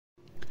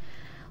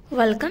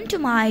Welcome to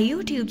my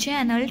YouTube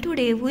channel.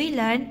 Today we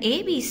learn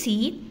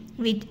ABC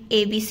with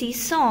ABC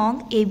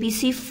song,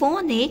 ABC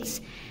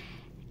phonics.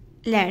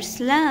 Let's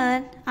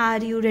learn. Are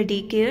you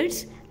ready,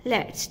 kids?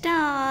 Let's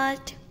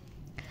start.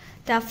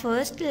 The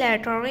first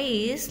letter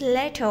is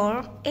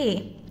letter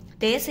A.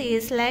 This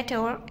is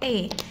letter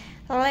A.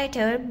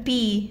 Letter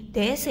B.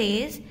 This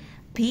is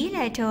B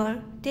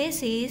letter.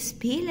 This is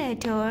B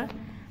letter.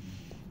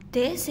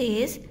 This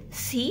is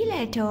C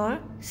letter.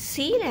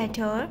 C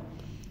letter.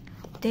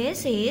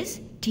 This is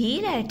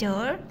D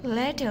letter,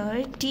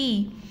 letter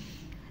D.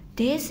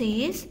 This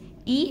is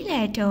E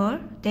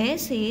letter,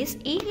 this is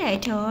E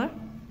letter.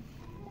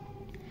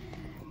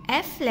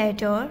 F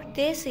letter,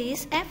 this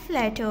is F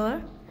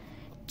letter.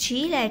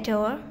 G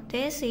letter,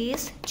 this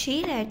is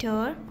G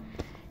letter.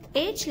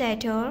 H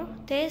letter,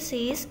 this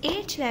is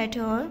H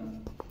letter.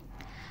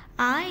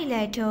 I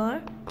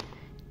letter,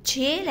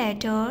 J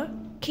letter,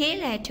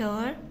 K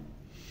letter.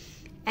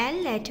 L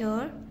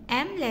letter,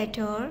 M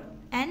letter,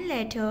 N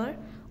letter.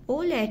 O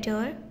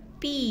letter,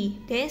 P.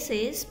 This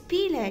is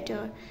P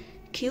letter.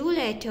 Q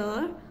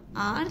letter,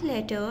 R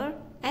letter,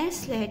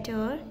 S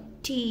letter,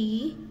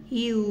 T,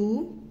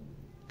 U,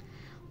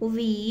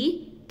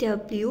 V,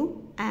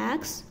 W,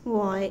 X,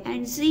 Y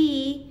and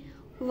Z.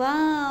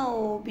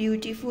 Wow!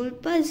 Beautiful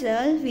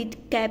puzzle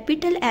with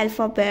capital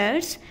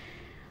alphabets.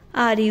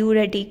 Are you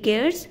ready,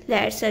 kids?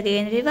 Let's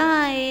again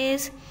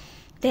revise.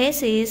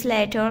 This is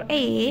letter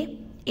A,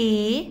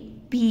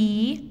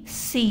 B,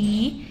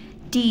 C,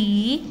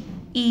 D,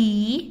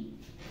 E,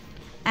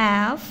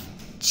 F,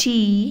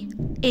 G,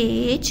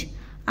 H,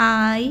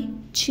 I,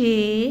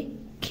 J,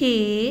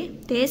 K.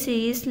 This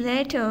is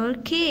letter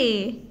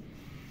K.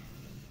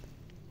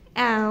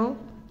 L,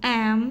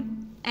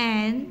 M,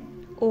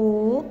 N,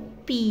 O,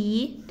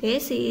 P.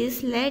 This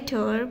is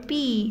letter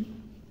P.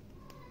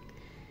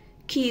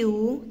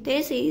 Q.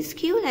 This is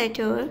Q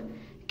letter.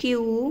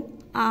 Q,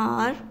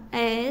 R,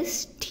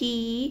 S,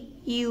 T,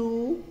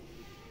 U,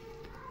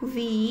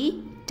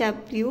 V,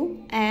 W,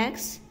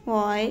 X,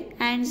 Y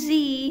and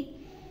Z.